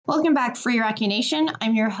Welcome back, Free Rocky Nation.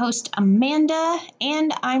 I'm your host, Amanda,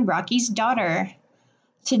 and I'm Rocky's daughter.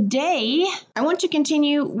 Today, I want to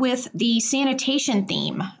continue with the sanitation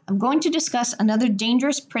theme. I'm going to discuss another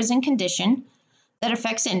dangerous prison condition that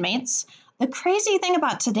affects inmates. The crazy thing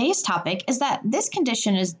about today's topic is that this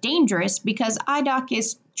condition is dangerous because IDOC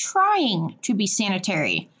is trying to be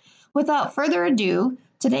sanitary. Without further ado,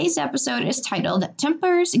 today's episode is titled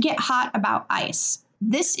Tempers Get Hot About ICE.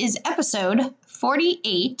 This is episode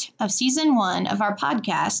 48 of season 1 of our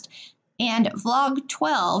podcast and vlog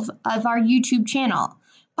 12 of our YouTube channel.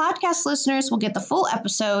 Podcast listeners will get the full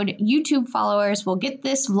episode. YouTube followers will get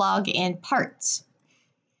this vlog in parts.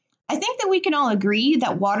 I think that we can all agree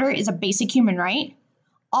that water is a basic human right.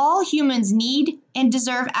 All humans need and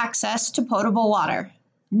deserve access to potable water.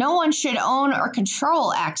 No one should own or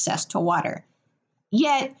control access to water.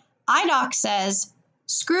 Yet, IDOC says,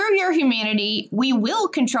 screw your humanity, we will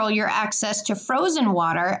control your access to frozen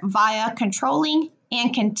water via controlling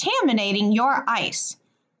and contaminating your ice.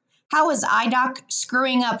 How is IDOC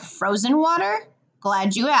screwing up frozen water?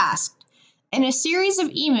 Glad you asked. In a series of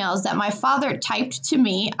emails that my father typed to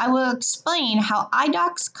me, I will explain how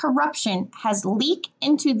IDOC's corruption has leaked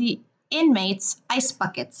into the inmates' ice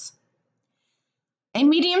buckets. In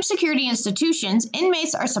medium security institutions,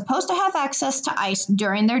 inmates are supposed to have access to ice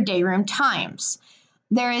during their dayroom times.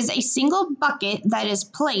 There is a single bucket that is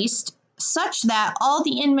placed such that all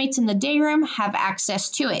the inmates in the dayroom have access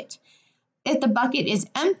to it. If the bucket is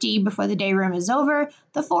empty before the dayroom is over,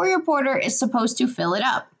 the foyer porter is supposed to fill it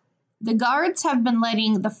up. The guards have been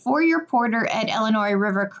letting the foyer porter at Illinois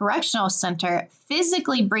River Correctional Center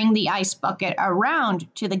physically bring the ice bucket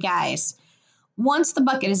around to the guys. Once the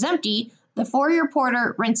bucket is empty, the foyer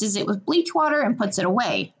porter rinses it with bleach water and puts it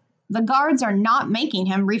away. The guards are not making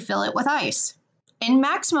him refill it with ice. In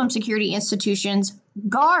maximum security institutions,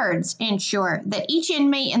 guards ensure that each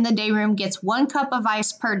inmate in the day room gets 1 cup of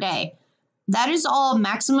ice per day. That is all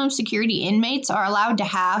maximum security inmates are allowed to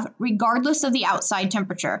have, regardless of the outside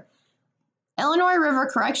temperature. Illinois River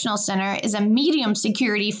Correctional Center is a medium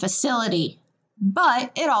security facility,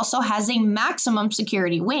 but it also has a maximum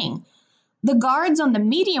security wing. The guards on the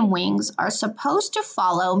medium wings are supposed to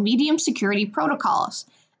follow medium security protocols.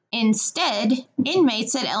 Instead,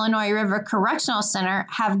 inmates at Illinois River Correctional Center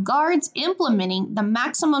have guards implementing the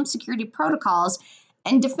maximum security protocols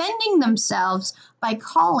and defending themselves by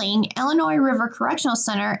calling Illinois River Correctional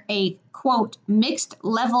Center a, quote, mixed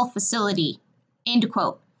level facility, end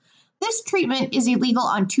quote. This treatment is illegal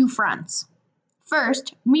on 2 fronts.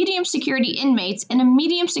 First, medium security inmates in a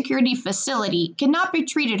medium security facility cannot be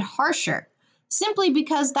treated harsher, simply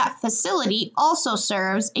because that facility also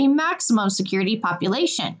serves a maximum security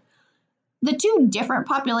population. The 2 different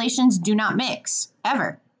populations do not mix,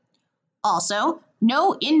 ever. Also,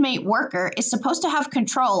 no inmate worker is supposed to have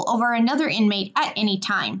control over another inmate at any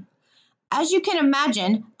time. As you can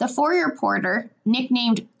imagine, the foyer porter,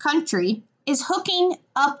 nicknamed Country, is hooking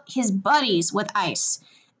up his buddies with ice.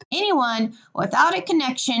 Anyone without a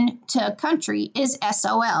connection to Country is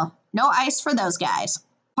SOL. No ice for those guys.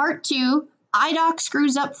 Part 2, IDOC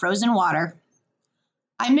screws up frozen water.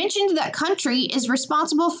 I mentioned that Country is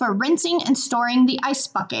responsible for rinsing and storing the ice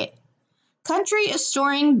bucket. Country is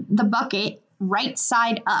storing the bucket right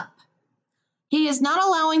side up. He is not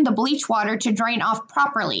allowing the bleach water to drain off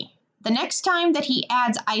properly. The next time that he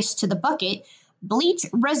adds ice to the bucket, bleach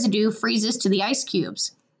residue freezes to the ice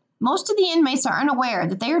cubes. Most of the inmates are unaware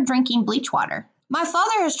that they are drinking bleach water. My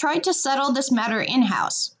father has tried to settle this matter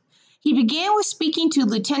in-house. He began with speaking to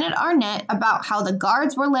Lieutenant Arnett about how the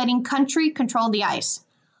guards were letting Country control the ice.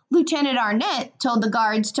 Lieutenant Arnett told the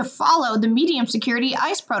guards to follow the medium security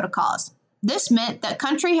ice protocols. This meant that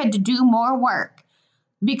Country had to do more work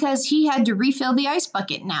because he had to refill the ice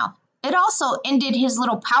bucket now. It also ended his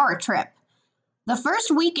little power trip. The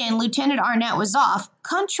first weekend Lieutenant Arnett was off,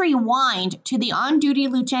 Country whined to the on-duty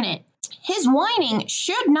lieutenant. His whining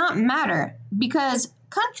should not matter because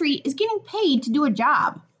Country is getting paid to do a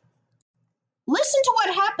job. Listen to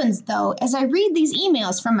what happens, though, as I read these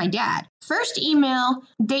emails from my dad. First email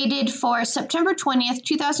dated for September 20th,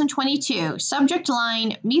 2022. Subject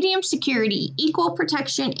line, medium security, equal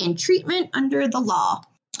protection, and treatment under the law.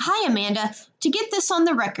 Hi, Amanda. To get this on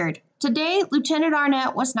the record, today Lieutenant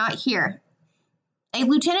Arnett was not here. A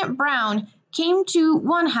Lieutenant Brown came to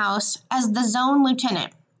one house as the zone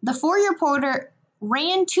lieutenant. The foyer porter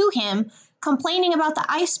ran to him complaining about the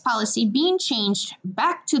ICE policy being changed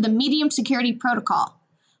back to the medium security protocol.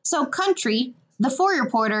 So Country, the foyer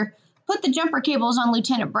porter, put the jumper cables on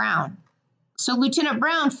Lieutenant Brown. So Lieutenant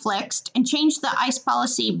Brown flexed and changed the ICE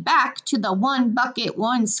policy back to the 1 bucket,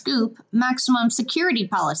 1 scoop maximum security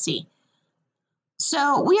policy.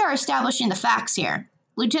 So we are establishing the facts here.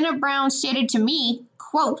 Lieutenant Brown stated to me,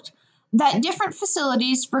 quote, that different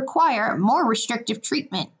facilities require more restrictive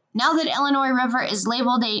treatment. Now that Illinois River is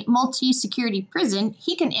labeled a multi-security prison,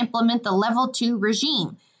 he can implement the Level 2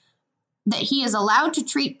 regime, that he is allowed to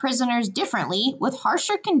treat prisoners differently with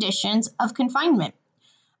harsher conditions of confinement,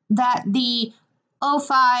 that the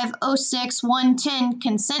 05-06-110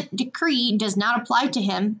 consent decree does not apply to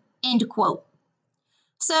him, end quote.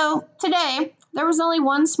 So today, there was only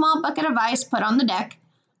one small bucket of ice put on the deck.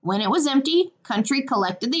 When it was empty, Country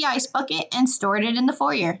collected the ice bucket and stored it in the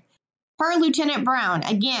foyer. Per Lieutenant Brown,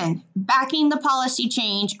 again, backing the policy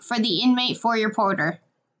change for the inmate foyer porter.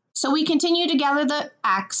 So we continue to gather the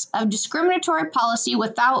acts of discriminatory policy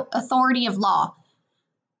without authority of law.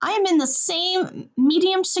 I am in the same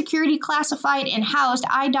medium security classified and housed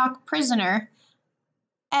IDOC prisoner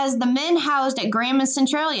as the men housed at Graham and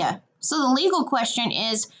Centralia. So the legal question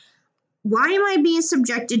is, why am I being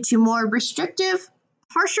subjected to more restrictive,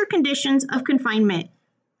 harsher conditions of confinement?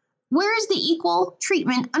 Where is the equal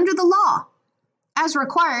treatment under the law, as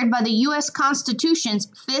required by the U.S. Constitution's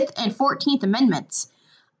 5th and 14th Amendments?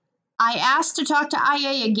 I asked to talk to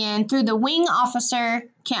IA again through the wing officer,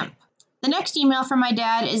 Kemp. The next email from my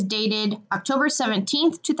dad is dated October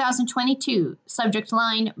 17th, 2022. Subject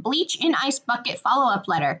line, bleach in ice bucket follow-up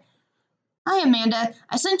letter. Hi, Amanda.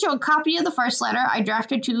 I sent you a copy of the first letter I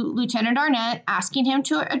drafted to Lieutenant Arnett asking him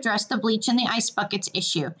to address the bleach in the ice buckets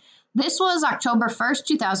issue. This was October 1st,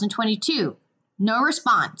 2022. No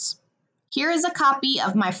response. Here is a copy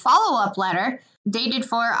of my follow-up letter dated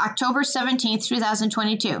for October 17th,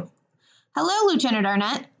 2022. Hello, Lieutenant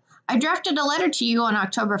Arnett. I drafted a letter to you on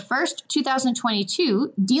October 1st,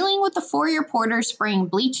 2022, dealing with the foyer porters spraying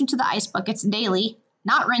bleach into the ice buckets daily,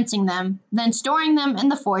 not rinsing them, then storing them in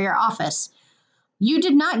the foyer office. You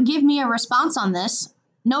did not give me a response on this,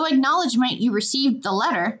 no acknowledgement you received the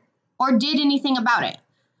letter, or did anything about it.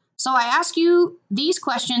 So I ask you these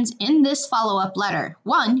questions in this follow-up letter.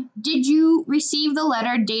 1. Did you receive the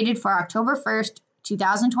letter dated for October 1st,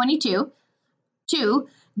 2022? 2.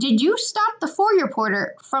 Did you stop the foyer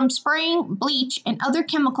porter from spraying bleach and other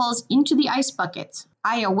chemicals into the ice buckets?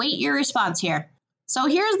 I await your response here. So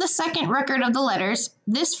here's the second record of the letters,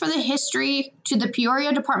 this for the history to the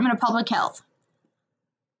Peoria Department of Public Health.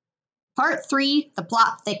 Part 3, the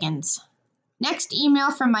plot thickens. Next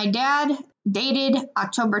email from my dad, dated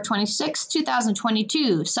October 26,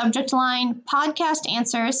 2022. Subject line, podcast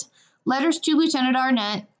answers, letters to Lieutenant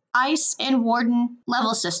Arnett, ICE and Warden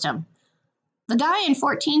level system. The guy in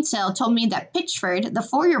 14 cell told me that Pitchford, the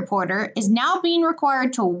foyer porter, is now being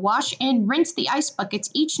required to wash and rinse the ice buckets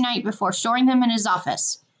each night before storing them in his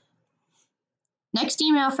office. Next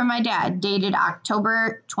email from my dad, dated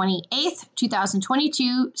October 28th,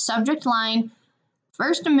 2022, subject line,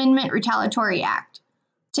 First Amendment Retaliatory Act.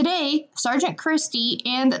 Today, Sergeant Christie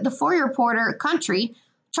and the foyer porter, Country,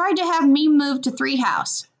 tried to have me moved to 3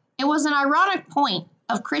 House. It was an ironic point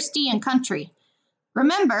of Christie and Country.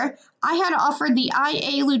 Remember, I had offered the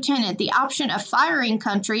IA lieutenant the option of firing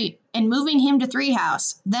Country and moving him to 3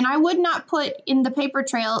 House. Then I would not put in the paper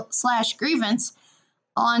trail / grievance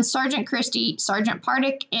on Sergeant Christie, Sergeant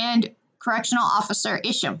Pardick, and Correctional Officer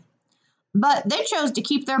Isham. But they chose to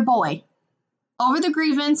keep their boy over the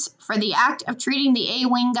grievance for the act of treating the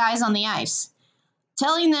A-wing guys on the ice,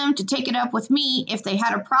 telling them to take it up with me if they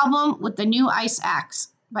had a problem with the new ICE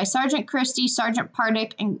acts by Sergeant Christie, Sergeant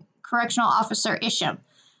Pardick, and Correctional Officer Isham.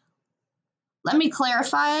 Let me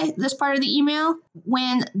clarify this part of the email.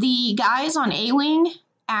 When the guys on A-Wing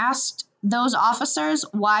asked those officers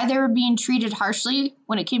why they were being treated harshly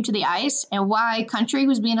when it came to the ice and why Country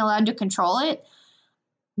was being allowed to control it,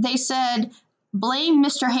 they said, blame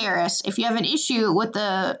Mr. Harris. If you have an issue with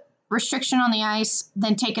the restriction on the ice,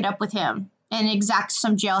 then take it up with him and exact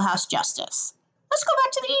some jailhouse justice. Let's go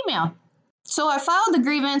back to the email. So I filed the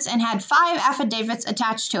grievance and had 5 affidavits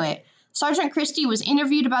attached to it. Sergeant Christie was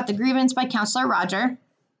interviewed about the grievance by Counselor Roger.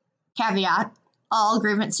 Caveat, all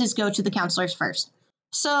grievances go to the counselors first.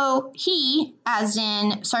 So he, as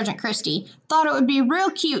in Sergeant Christie, thought it would be real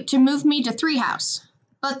cute to move me to 3 House.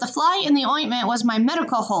 But the fly in the ointment was my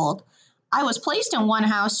medical hold. I was placed in 1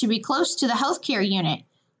 House to be close to the healthcare unit.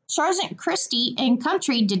 Sergeant Christie and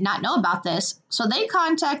Country did not know about this, so they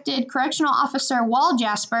contacted Correctional Officer Wall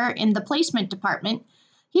Jasper in the placement department.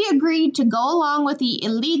 He agreed to go along with the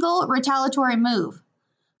illegal retaliatory move.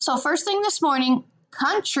 So first thing this morning,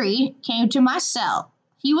 Country came to my cell.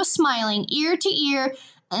 He was smiling ear to ear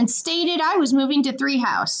and stated I was moving to 3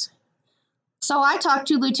 House. So I talked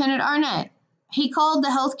to Lieutenant Arnett. He called the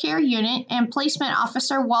healthcare unit and placement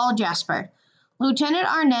officer Wall Jasper.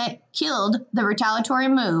 Lieutenant Arnett killed the retaliatory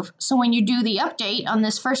move, so when you do the update on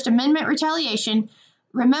this First Amendment retaliation,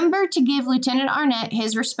 remember to give Lieutenant Arnett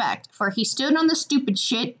his respect, for he stood on the stupid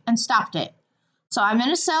shit and stopped it. So I'm in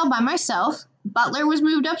a cell by myself. Butler was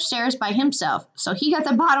moved upstairs by himself, so he got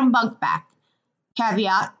the bottom bunk back.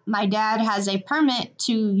 Caveat, my dad has a permit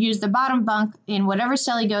to use the bottom bunk in whatever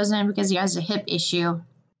cell he goes in because he has a hip issue.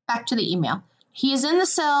 Back to the email. He is in the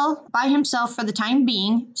cell by himself for the time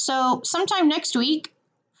being, so sometime next week,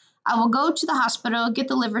 I will go to the hospital, get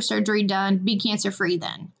the liver surgery done, be cancer-free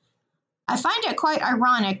then. I find it quite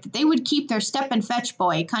ironic that they would keep their step and fetch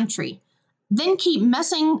boy country, then keep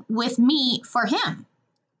messing with me for him.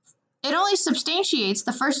 It only substantiates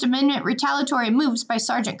the First Amendment retaliatory moves by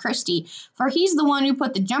Sergeant Christie, for he's the one who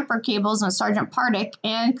put the jumper cables on Sergeant Pardick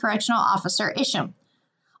and Correctional Officer Isham.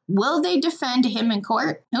 Will they defend him in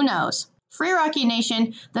court? Who knows? Free Rocky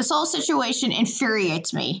Nation, this whole situation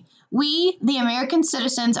infuriates me. We, the American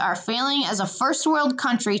citizens, are failing as a first world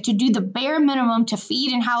country to do the bare minimum to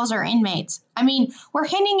feed and house our inmates. I mean, we're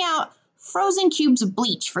handing out frozen cubes of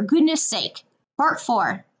bleach, for goodness sake. Part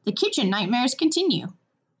 4. The kitchen nightmares continue.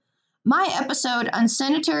 My episode on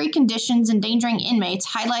sanitary conditions endangering inmates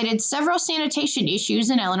highlighted several sanitation issues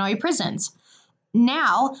in Illinois prisons.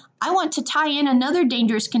 Now, I want to tie in another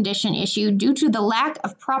dangerous condition issue due to the lack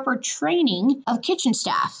of proper training of kitchen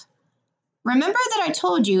staff. Remember that I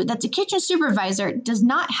told you that the kitchen supervisor does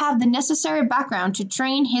not have the necessary background to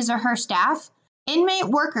train his or her staff? Inmate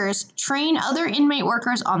workers train other inmate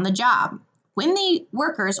workers on the job. When the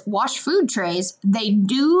workers wash food trays, they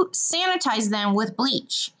do sanitize them with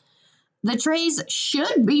bleach. The trays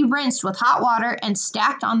should be rinsed with hot water and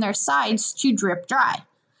stacked on their sides to drip dry.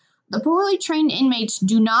 The poorly trained inmates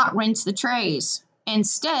do not rinse the trays.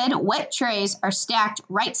 Instead, wet trays are stacked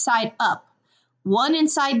right side up, one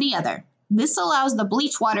inside the other. This allows the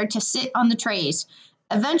bleach water to sit on the trays.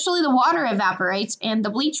 Eventually, the water evaporates and the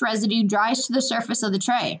bleach residue dries to the surface of the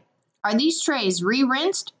tray. Are these trays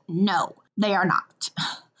re-rinsed? No, they are not.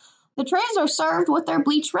 The trays are served with their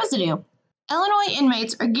bleach residue. Illinois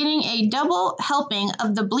inmates are getting a double helping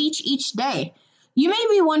of the bleach each day. You may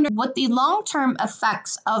be wondering what the long-term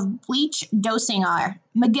effects of bleach dosing are.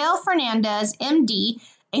 Miguel Fernandez, MD,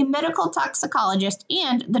 a medical toxicologist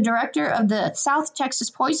and the director of the South Texas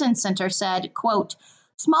Poison Center, said, quote,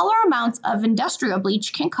 smaller amounts of industrial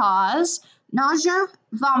bleach can cause nausea,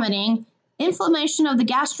 vomiting, inflammation of the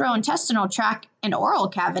gastrointestinal tract and oral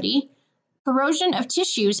cavity, corrosion of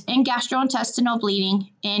tissues, and gastrointestinal bleeding,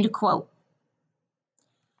 end quote.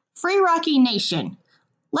 Free Rocky Nation.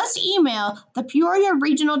 Let's email the Peoria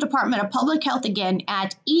Regional Department of Public Health again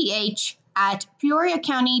at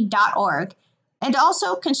eh@peoriacounty.org and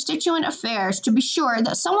also Constituent Affairs to be sure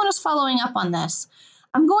that someone is following up on this.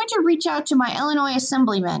 I'm going to reach out to my Illinois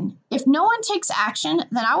assemblyman. If no one takes action,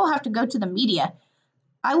 then I will have to go to the media.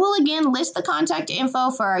 I will again list the contact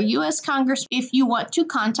info for our U.S. Congress if you want to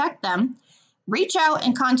contact them. Reach out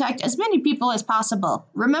and contact as many people as possible.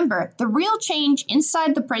 Remember, the real change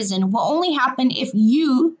inside the prison will only happen if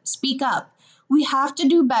you speak up. We have to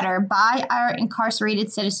do better by our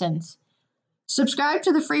incarcerated citizens. Subscribe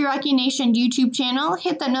to the Free Rocky Nation YouTube channel,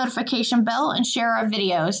 hit that notification bell, and share our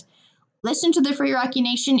videos. Listen to the Free Rocky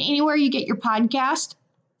Nation anywhere you get your podcast.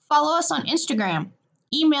 Follow us on Instagram.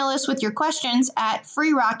 Email us with your questions at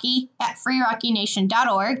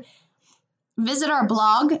freerocky@freerockynation.org. Visit our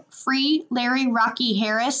blog,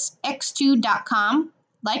 freelarryrockyharrisx2.com.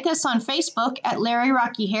 Like us on Facebook at Larry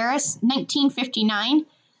Rocky Harris 1959.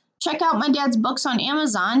 Check out my dad's books on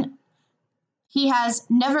Amazon. He has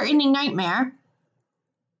Never Ending Nightmare,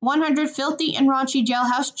 100 Filthy and Raunchy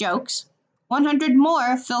Jailhouse Jokes, 100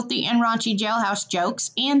 More Filthy and Raunchy Jailhouse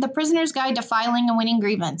Jokes, and The Prisoner's Guide to Filing and Winning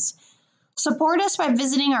Grievance. Support us by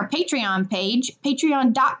visiting our Patreon page,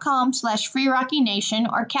 patreon.com/FreeRockyNation,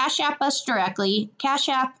 or Cash App us directly, Cash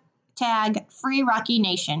App tag Free Rocky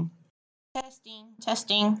Nation.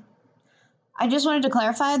 Testing. I just wanted to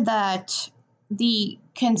clarify that the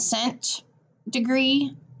consent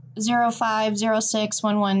decree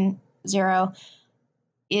 0506110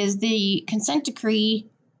 is the consent decree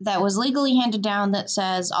that was legally handed down that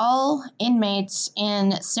says all inmates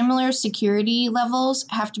in similar security levels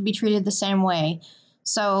have to be treated the same way.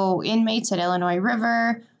 So inmates at Illinois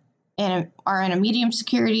River and are in a medium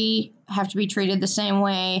security have to be treated the same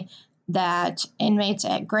way that inmates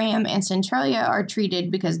at Graham and Centralia are treated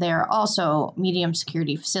because they are also medium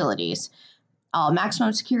security facilities. All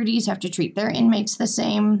maximum securities have to treat their inmates the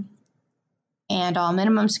same, and all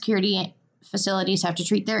minimum security facilities have to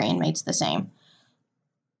treat their inmates the same.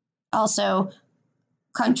 Also,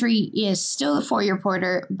 Country is still the 4-year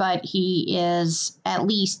porter, but he is at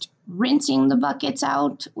least rinsing the buckets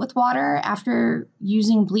out with water after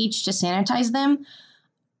using bleach to sanitize them.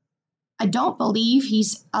 I don't believe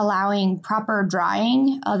he's allowing proper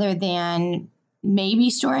drying other than maybe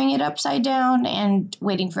storing it upside down and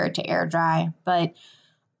waiting for it to air dry. But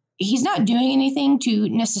he's not doing anything to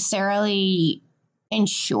necessarily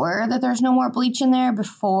ensure that there's no more bleach in there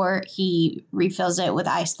before he refills it with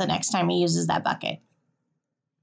ice the next time he uses that bucket.